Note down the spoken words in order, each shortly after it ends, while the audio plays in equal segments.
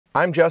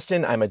I'm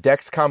Justin, I'm a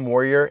Dexcom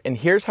Warrior, and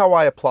here's how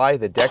I apply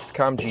the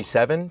Dexcom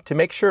G7 to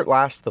make sure it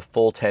lasts the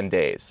full 10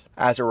 days.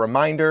 As a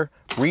reminder,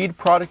 read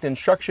product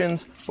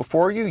instructions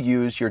before you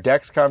use your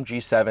Dexcom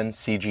G7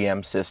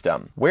 CGM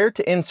system. Where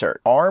to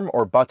insert, arm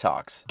or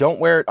buttocks. Don't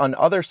wear it on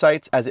other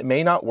sites as it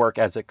may not work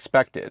as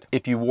expected.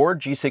 If you wore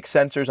G6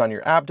 sensors on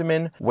your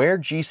abdomen, wear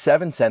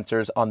G7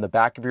 sensors on the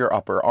back of your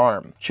upper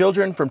arm.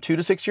 Children from 2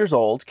 to 6 years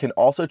old can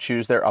also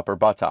choose their upper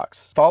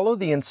buttocks. Follow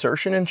the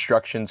insertion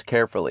instructions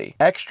carefully.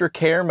 Extra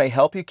care may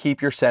help you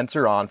keep your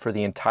sensor on for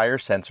the entire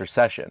sensor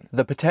session.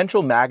 The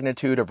potential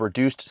magnitude of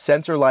reduced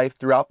sensor life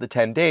throughout the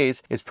 10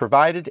 days is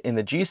provided in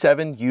the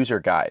G7 user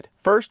guide.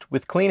 First,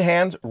 with clean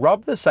hands,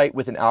 rub the site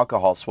with an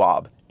alcohol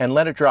swab and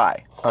let it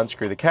dry.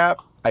 Unscrew the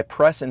cap. I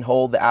press and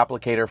hold the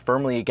applicator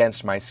firmly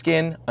against my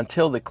skin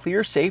until the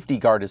clear safety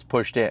guard is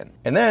pushed in,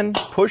 and then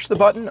push the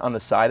button on the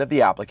side of the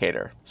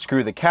applicator.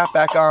 Screw the cap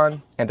back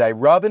on, and I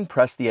rub and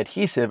press the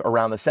adhesive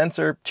around the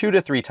sensor 2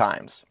 to 3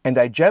 times, and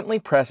I gently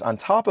press on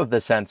top of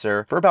the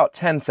sensor for about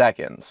 10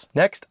 seconds.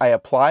 Next, I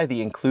apply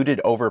the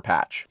included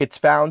overpatch. It's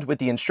found with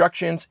the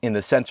instructions in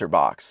the sensor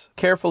box.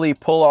 Carefully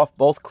pull off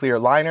both clear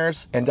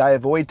liners, and I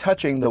avoid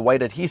touching the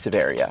white adhesive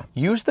area.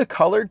 Use the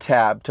colored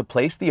tab to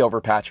place the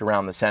overpatch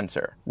around the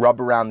sensor. Rub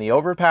around the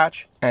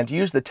overpatch, and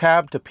use the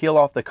tab to peel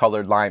off the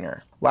colored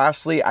liner.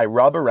 Lastly, I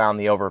rub around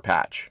the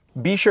overpatch.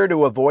 Be sure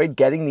to avoid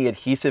getting the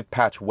adhesive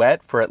patch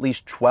wet for at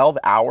least 12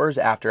 hours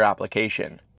after application.